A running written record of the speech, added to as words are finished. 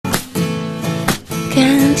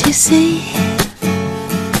you see,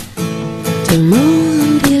 the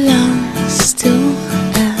moon belongs to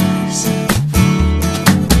us.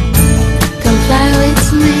 Come fly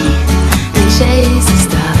with me and chase the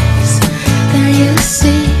stars. Can you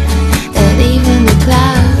see that even the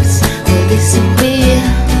clouds will disappear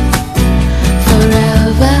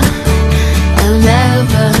forever and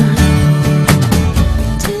ever?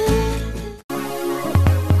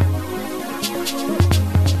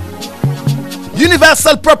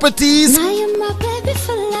 Universal Properties.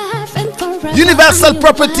 Universal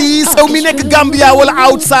Properties yow mi nekk Gambia wala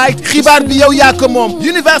outside xibaar bi yow yaa ko moom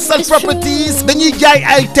Universal Properties dañuy jaay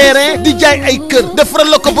ay terrain di jaay ay kër defaral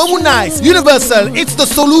la ko ba mu nice Universal it's the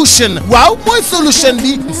solution waaw mooy solution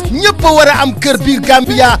bi ñëpp a war a am kër biir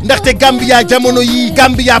Gambia ndaxte Gambia jamono yi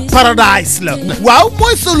Gambia paradise la waaw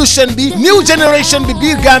mooy solution bi new generation bi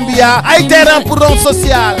biir Gambia ay terrain pour rond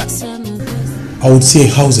social. I would say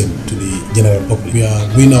housing to the general public. We are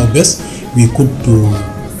doing our best we could to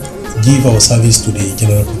give our service to the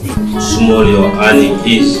general public. Small your earning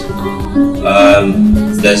is,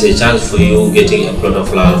 there's a chance for you getting a plot of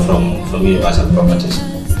land from Universal Properties.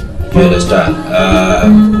 You understand?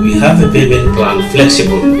 We have a payment plan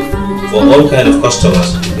flexible for all kind of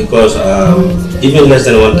customers because even less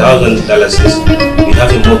than $1,000, we have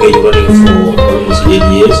a mortgage running for almost 8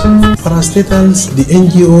 years. Parastatals, the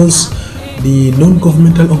NGOs, the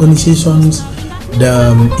non-governmental organizations, the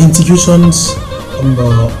institutions,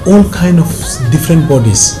 all kind of different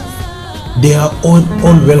bodies, they are all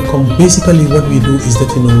welcome. Basically what we do is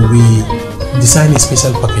that we design a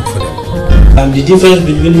special package for them. And the difference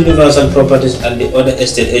between Universal Properties and the other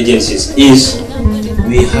estate agencies is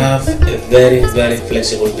we have a very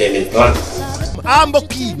flexible payment plan.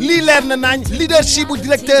 mbokk yi lii leer na nañ leadership bu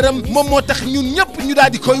directeur am moom moo tax ñun ñëpp ñu daal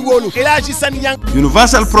di koy wóolu El Hadji San Yang.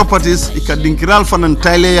 Universal Properties ika dinkiral fanan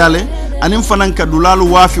tayle yale anim fanan ka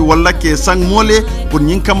dulalu wafi wala ke sang mole pour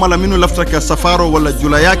nyin kamala minu lafta ka safaro wala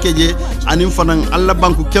jula yake je anim fanan alla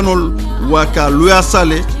banku kenol wa ka luya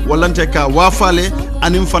sale walante ka wafale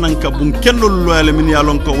anim fanan ka bun kenol loyale min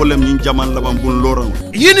yalon ko wala nyin jaman laban bun loran.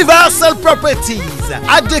 Universal Properties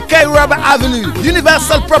at the Kairaba Avenue.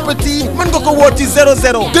 Universal Property mën nga ko wooti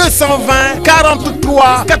 00 220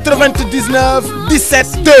 43 99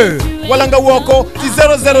 17 2 wala nga woo ko ci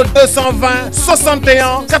 00 220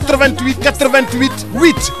 61 88 88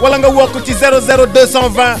 8 wala nga woo ko ci 00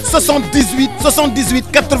 220 78 78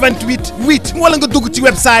 88 8 wala nga dugg ci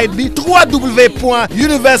website bi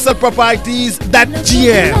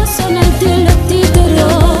www.universalproperties.gm.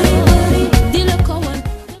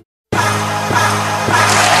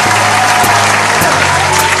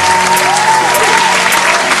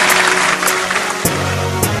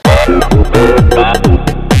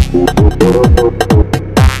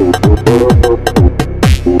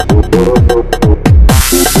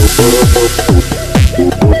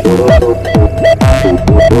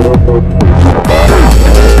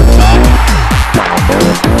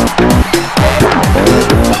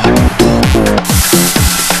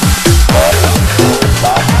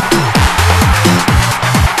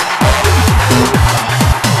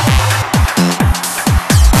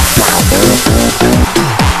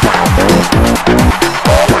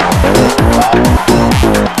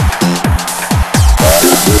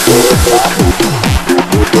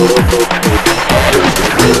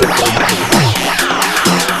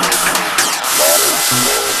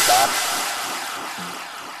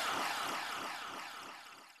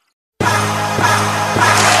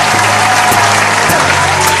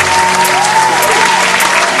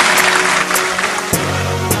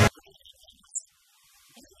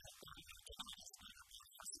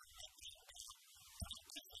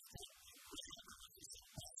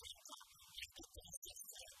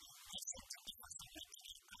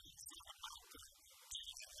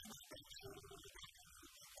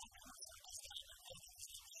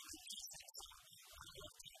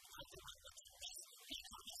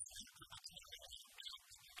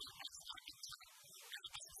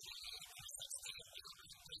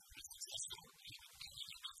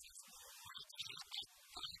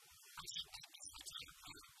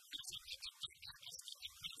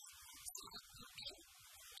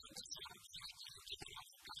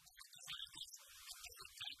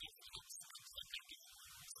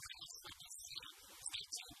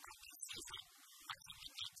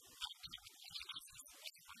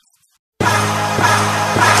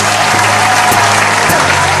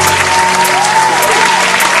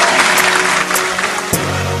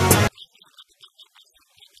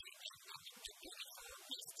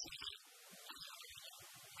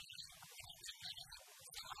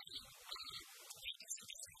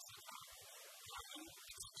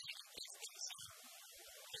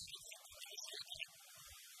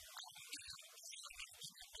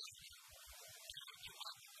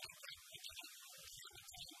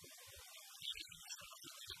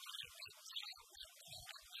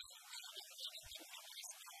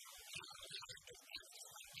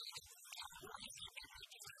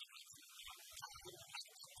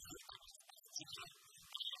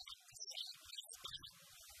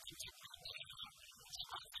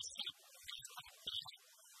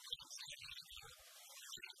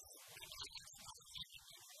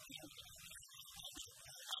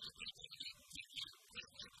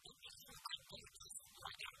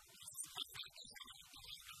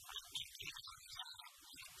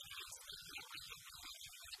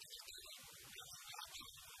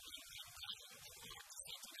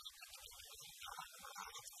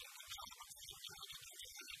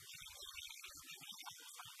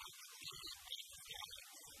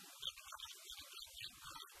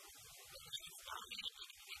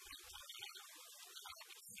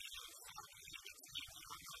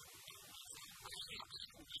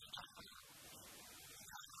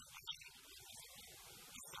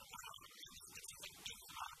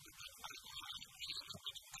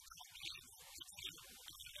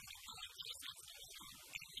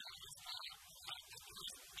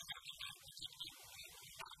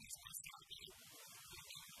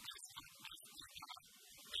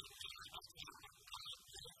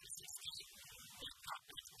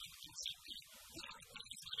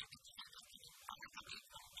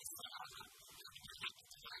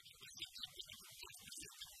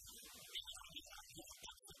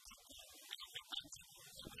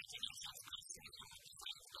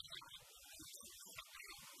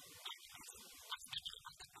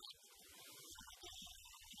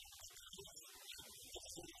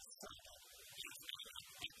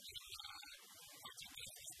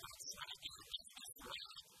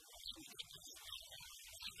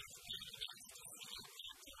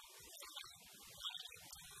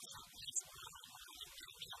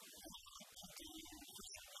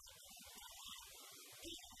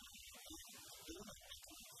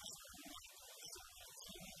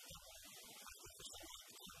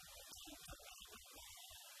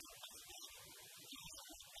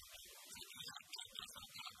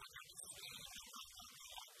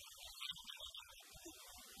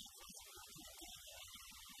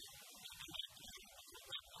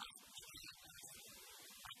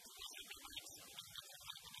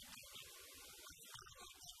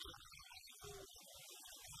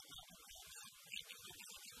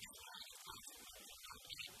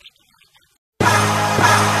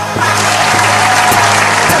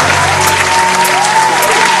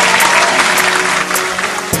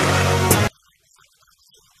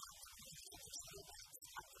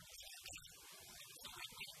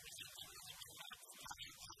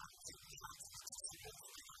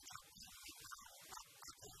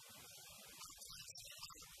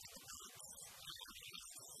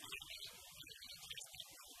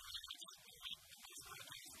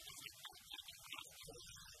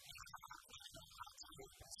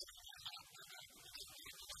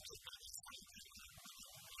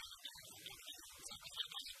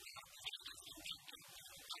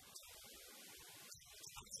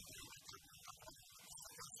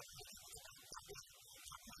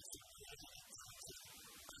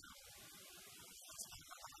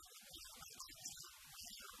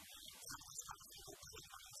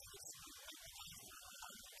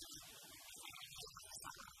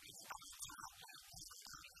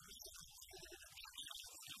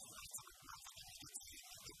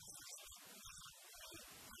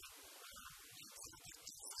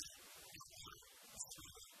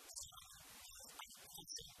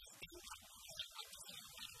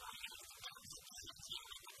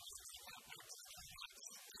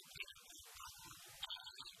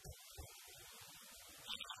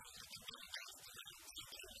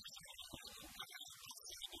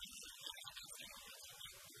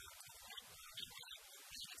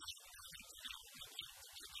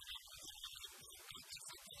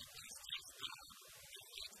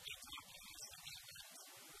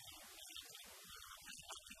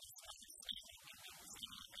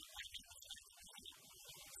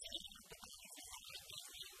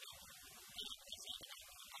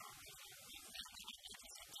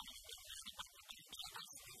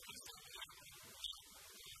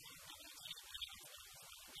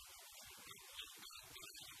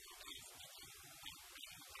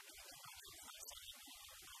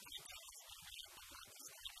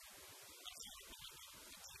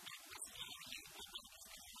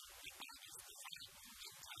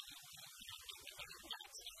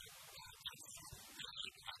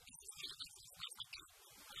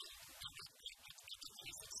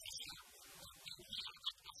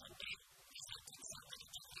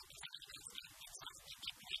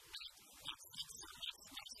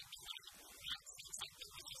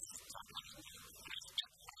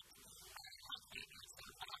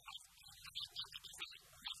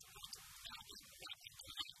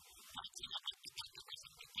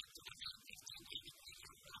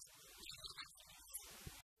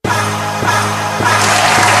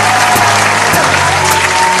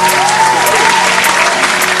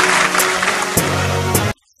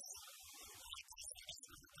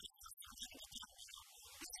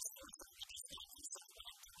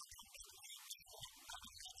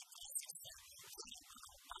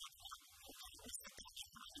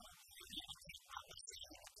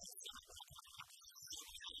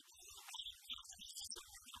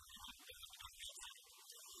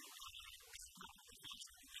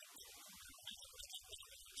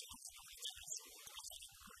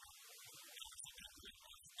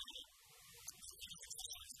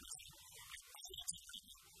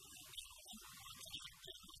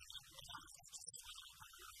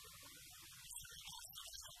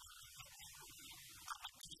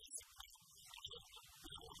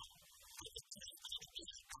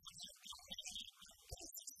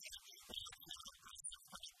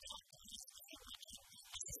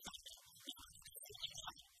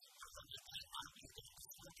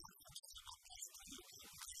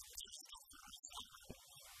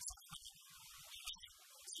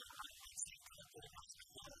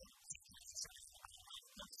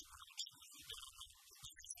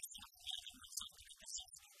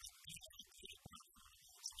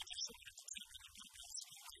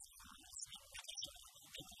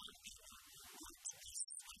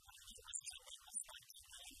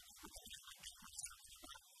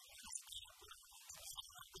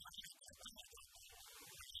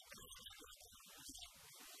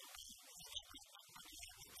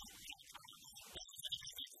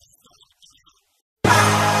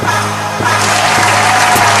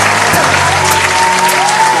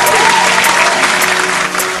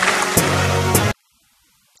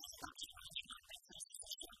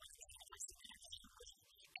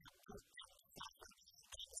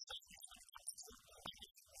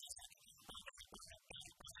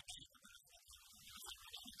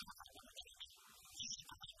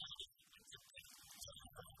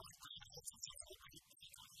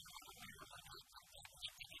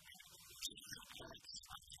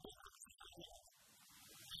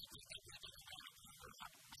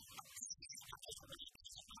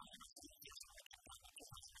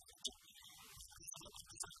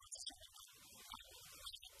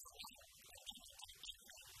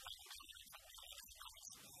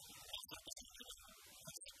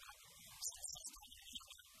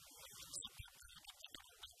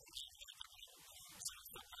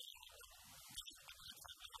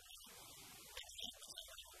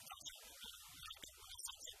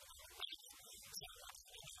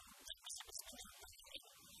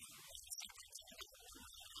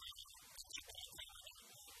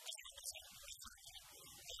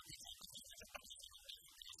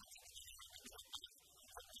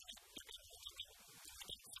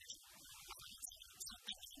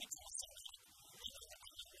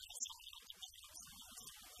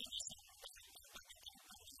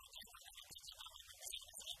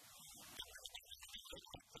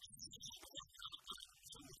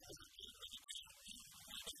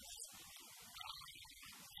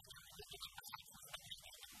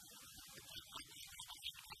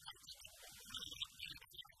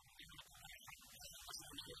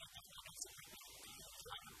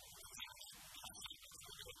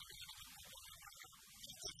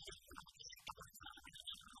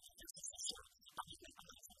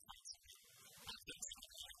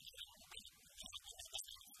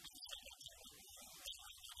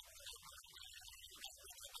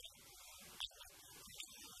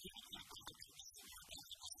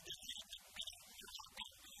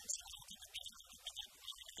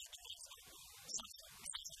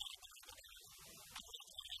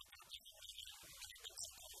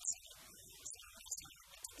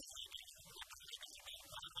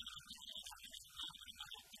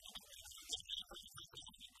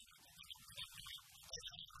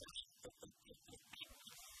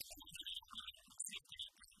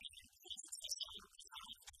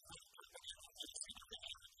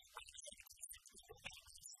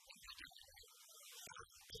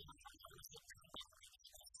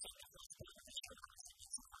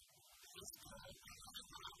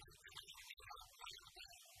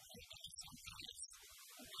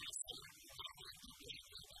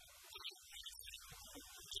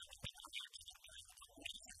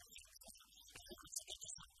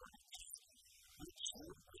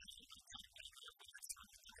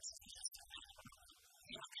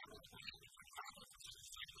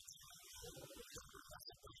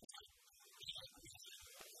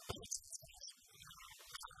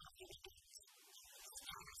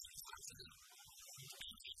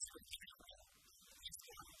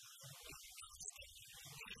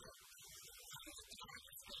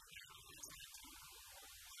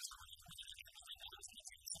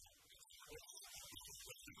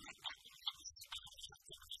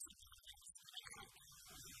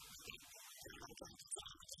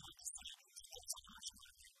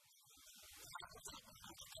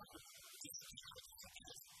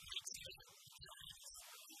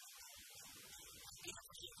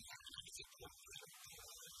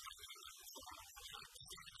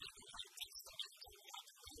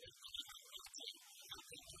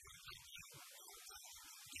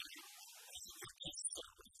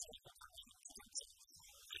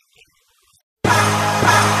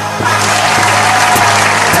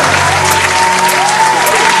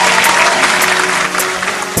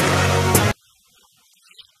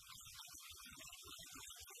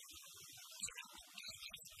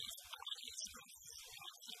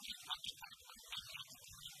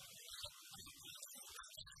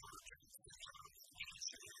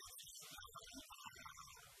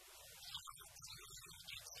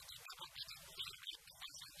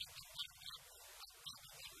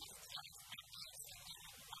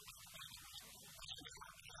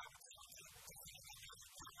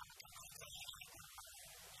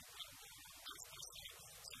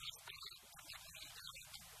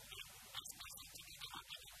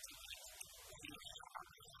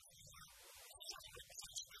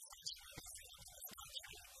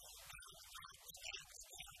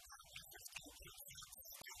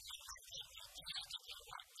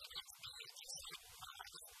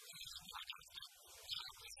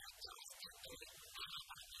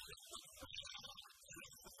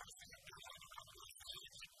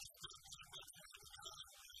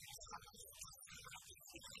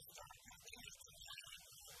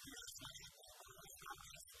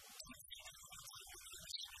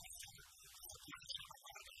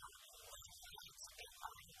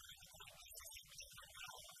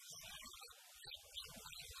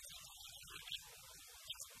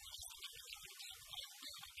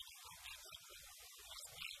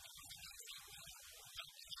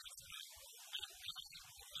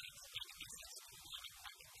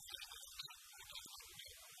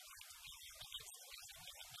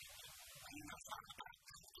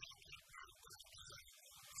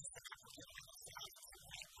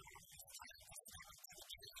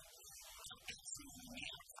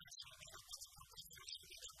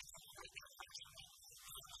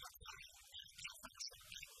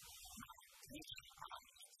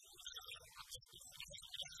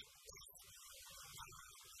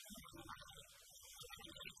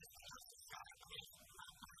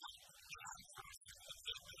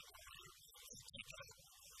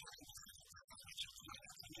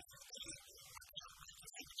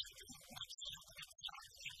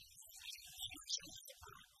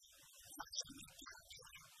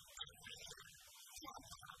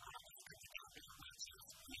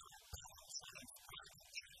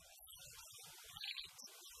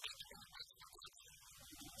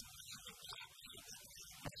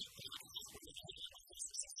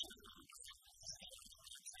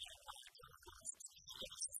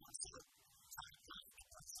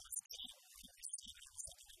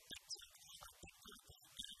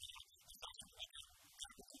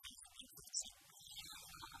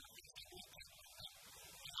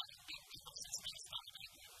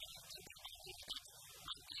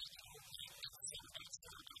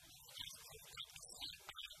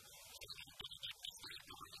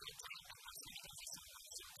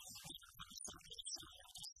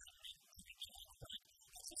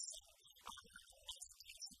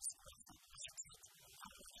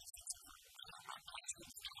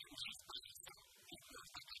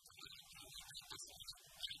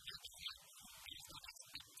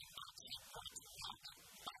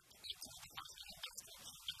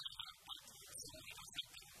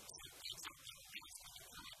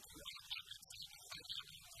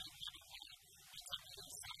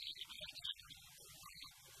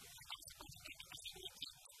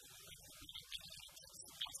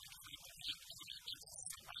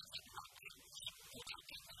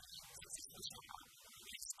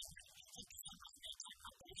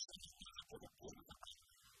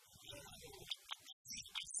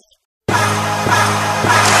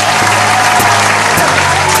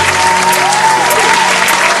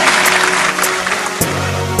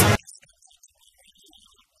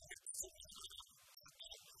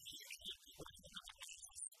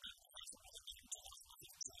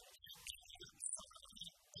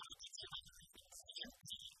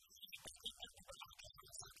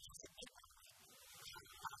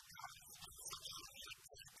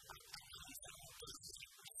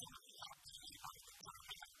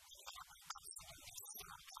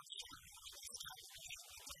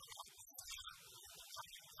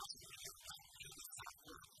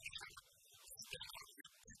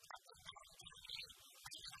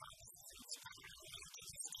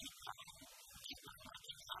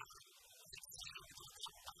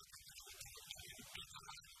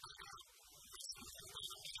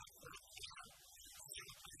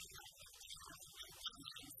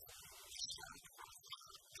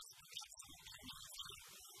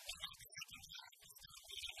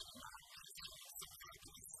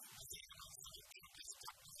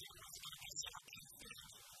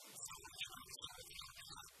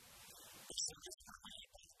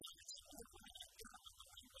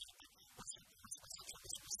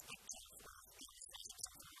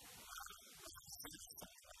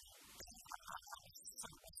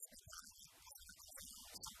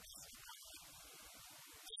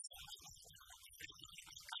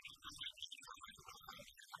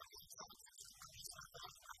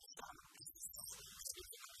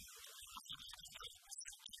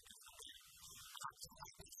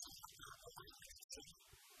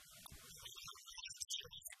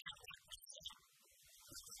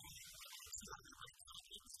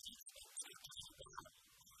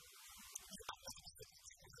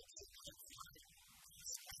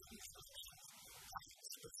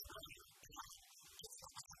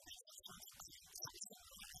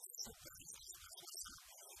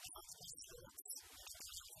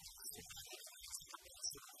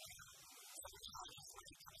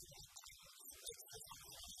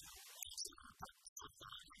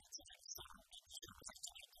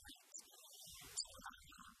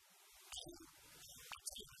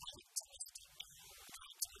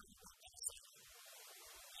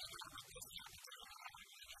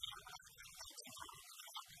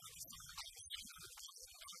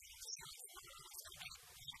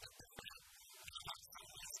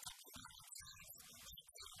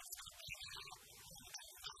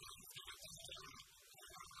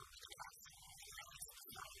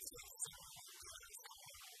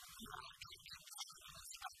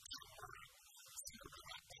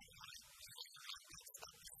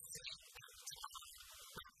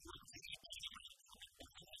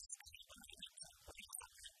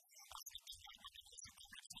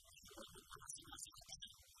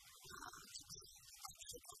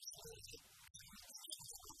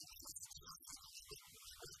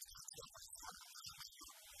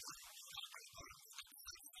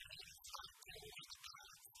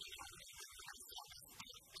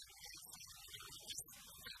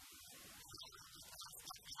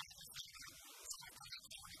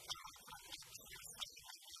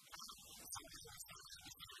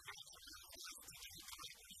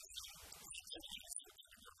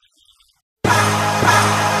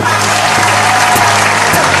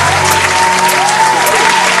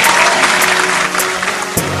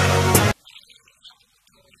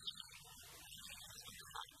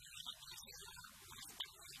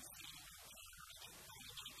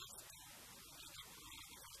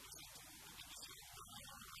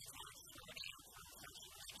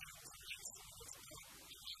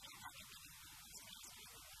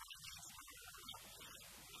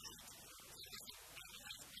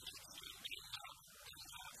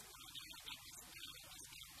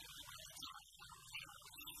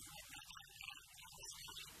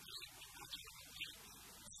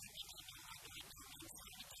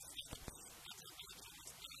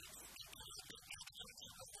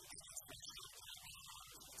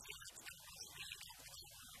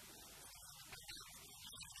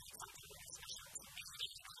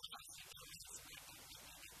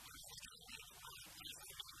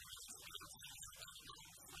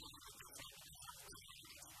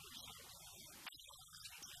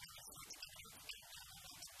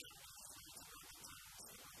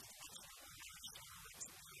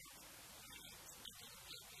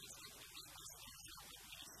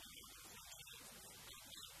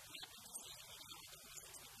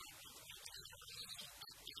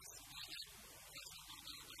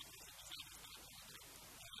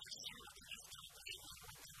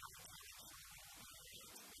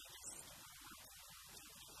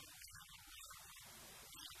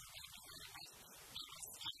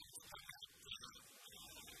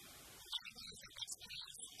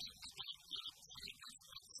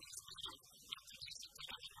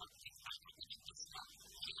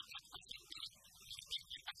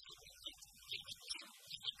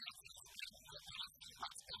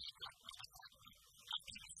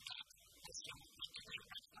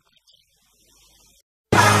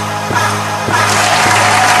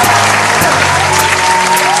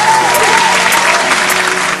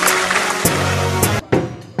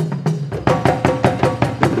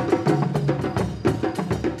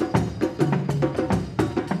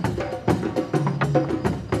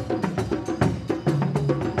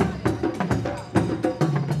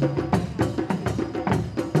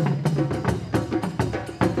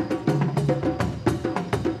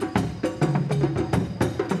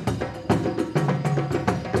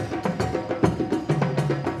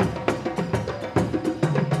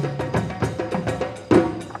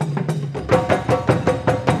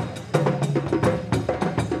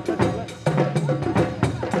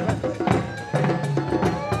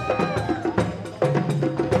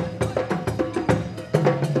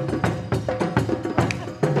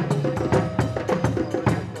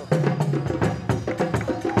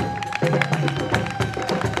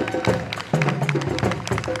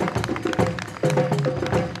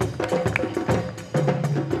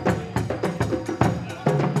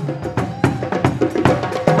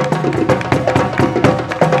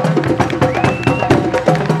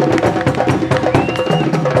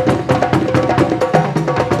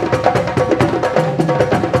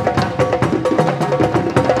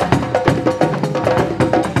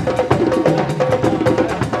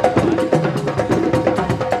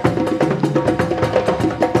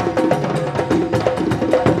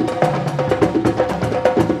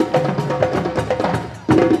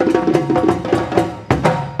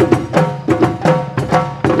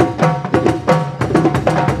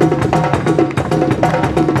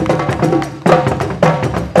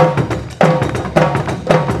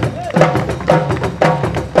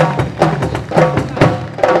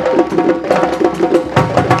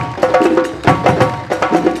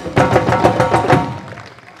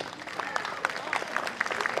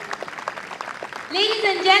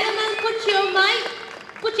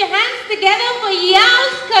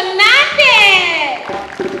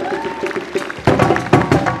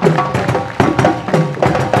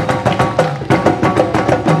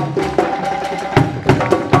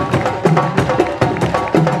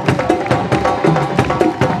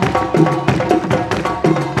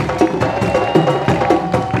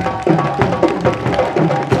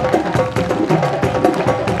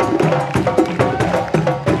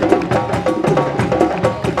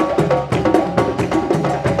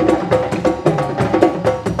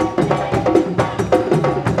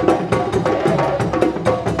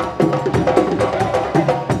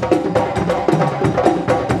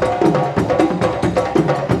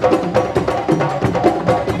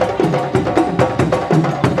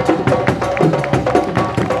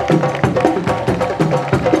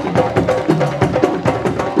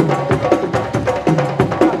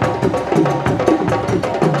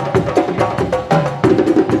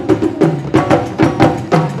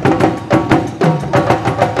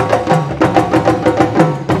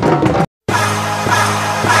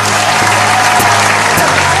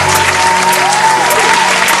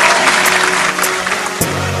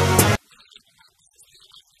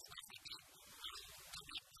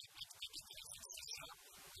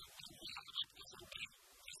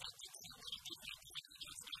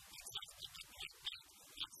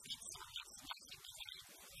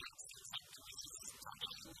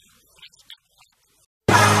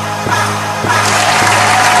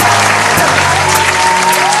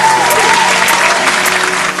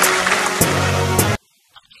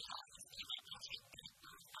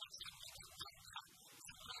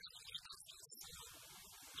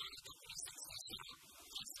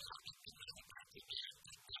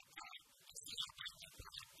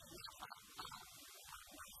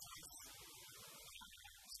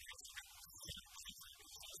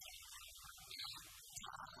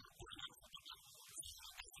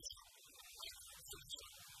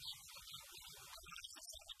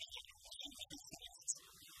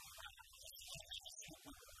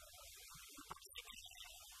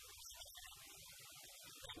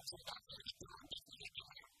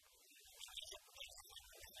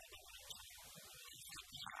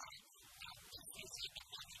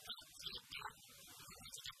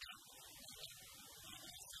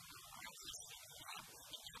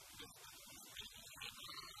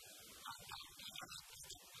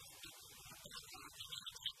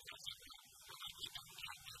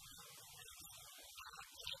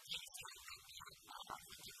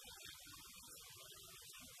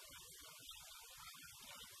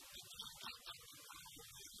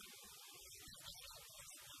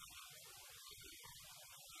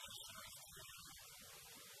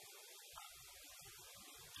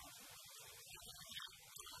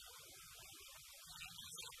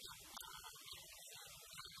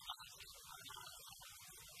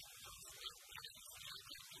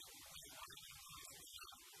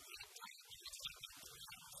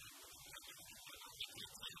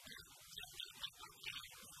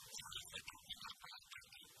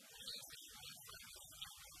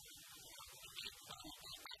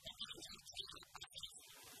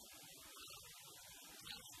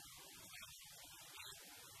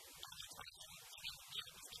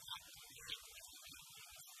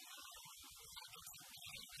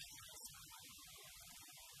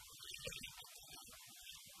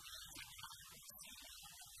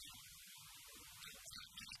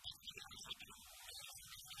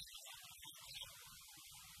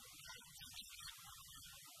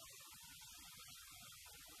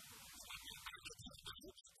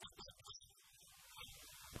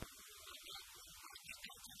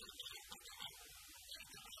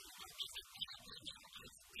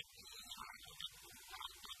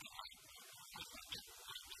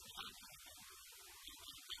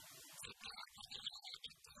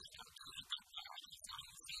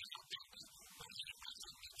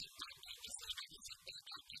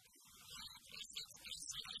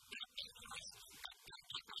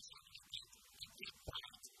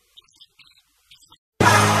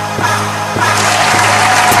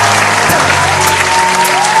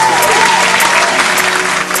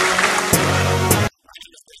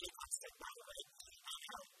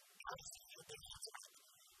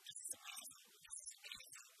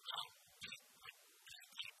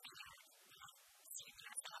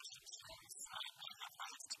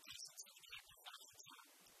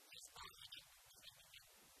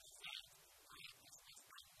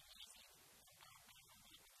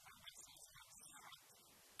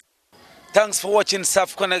 Thanks for watching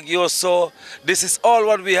Saf Connect Your Soul. This is all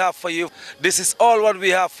what we have for you. This is all what we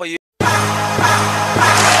have for you.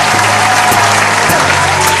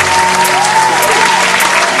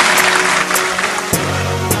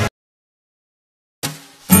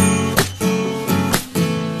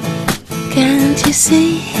 Can't you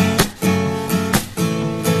see?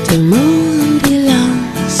 The moon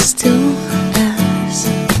belongs to us.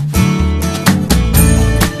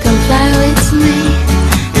 Come fly with me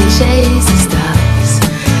and chase the stars.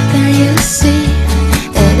 Can you see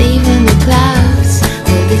that even the clouds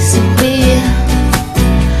will disappear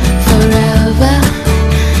forever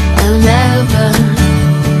and ever?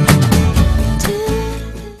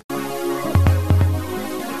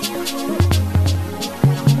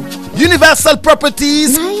 Universal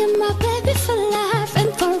Properties.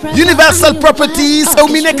 Universal Properties yow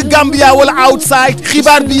mi nekk Gambia wala outside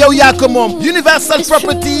xibaar bi yow yaa ko moom Universal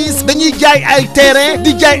Properties dañuy jaay ay terrain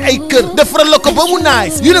di jaay ay kër defaral la ko ba mu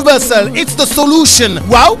nice Universal it's the solution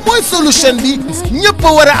waaw mooy solution bi ñëpp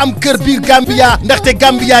a war a am kër biir Gambia ndaxte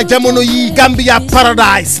Gambia jamono yi Gambia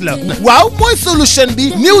paradise la waaw mooy solution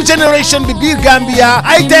bi new generation bi biir Gambia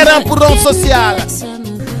ay terrain pour don social.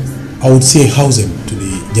 I would say housing to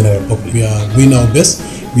the general public. We are doing our best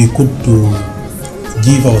we could to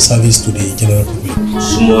give our service to the general public.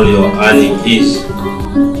 Small your earning is,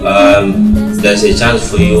 there's a chance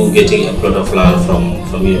for you getting a plot of land from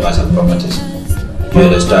Universal Properties. You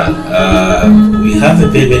understand? We have a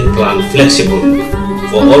payment plan flexible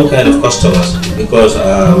for all kind of customers because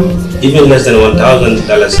even less than $1,000,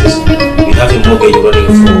 we have a mortgage running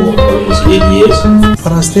for almost 8 years.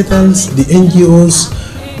 Parastatals, the NGOs,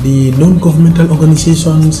 the non-governmental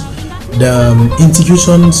organizations, the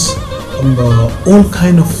institutions, all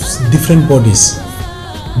kind of different bodies,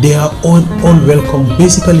 they are all welcome.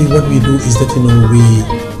 Basically what we do is that we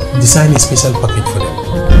design a special package for them.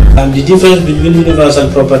 And the difference between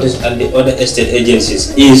Universal Properties and the other estate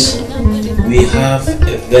agencies is we have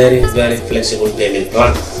a very flexible payment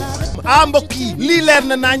plan. mbokk yi lii leer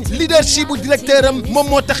na nañ leadership bu directeur am moom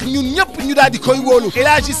moo tax ñun ñëpp ñu daal di koy wóolu El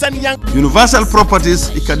Hadji San Yang. Universal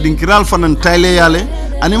Properties ika dinkiral fanan tayle yale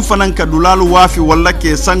anim fanan ka dulalu wafi wala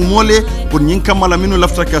ke sang mole pour nyin kamala minu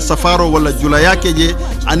lafta ka safaro wala jula yake je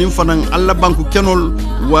anim fanan alla banku kenol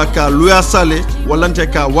waka luya sale walante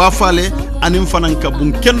ka wafale anim fanan ka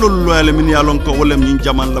bun kenol loyale min yalon ko wala min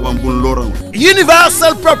jaman laban bun loran.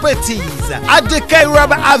 Universal Properties at the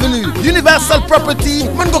Kairaba Avenue. Universal Property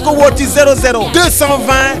mën nga ko wooti 00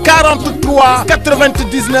 220 43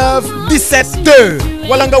 99 17 2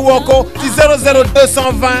 wala nga woo ko ci 00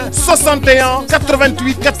 220 61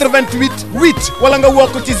 88 88 8 wala nga woo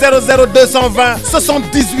ko ci 00 220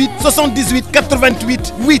 78 78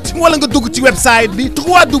 88 8 wala nga dugg ci website bi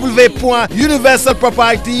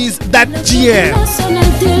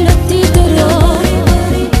www.universalproperties.gm.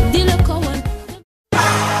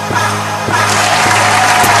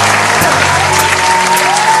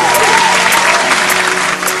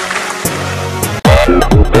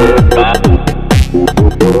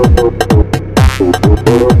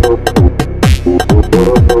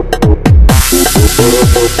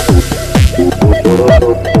 Thank you.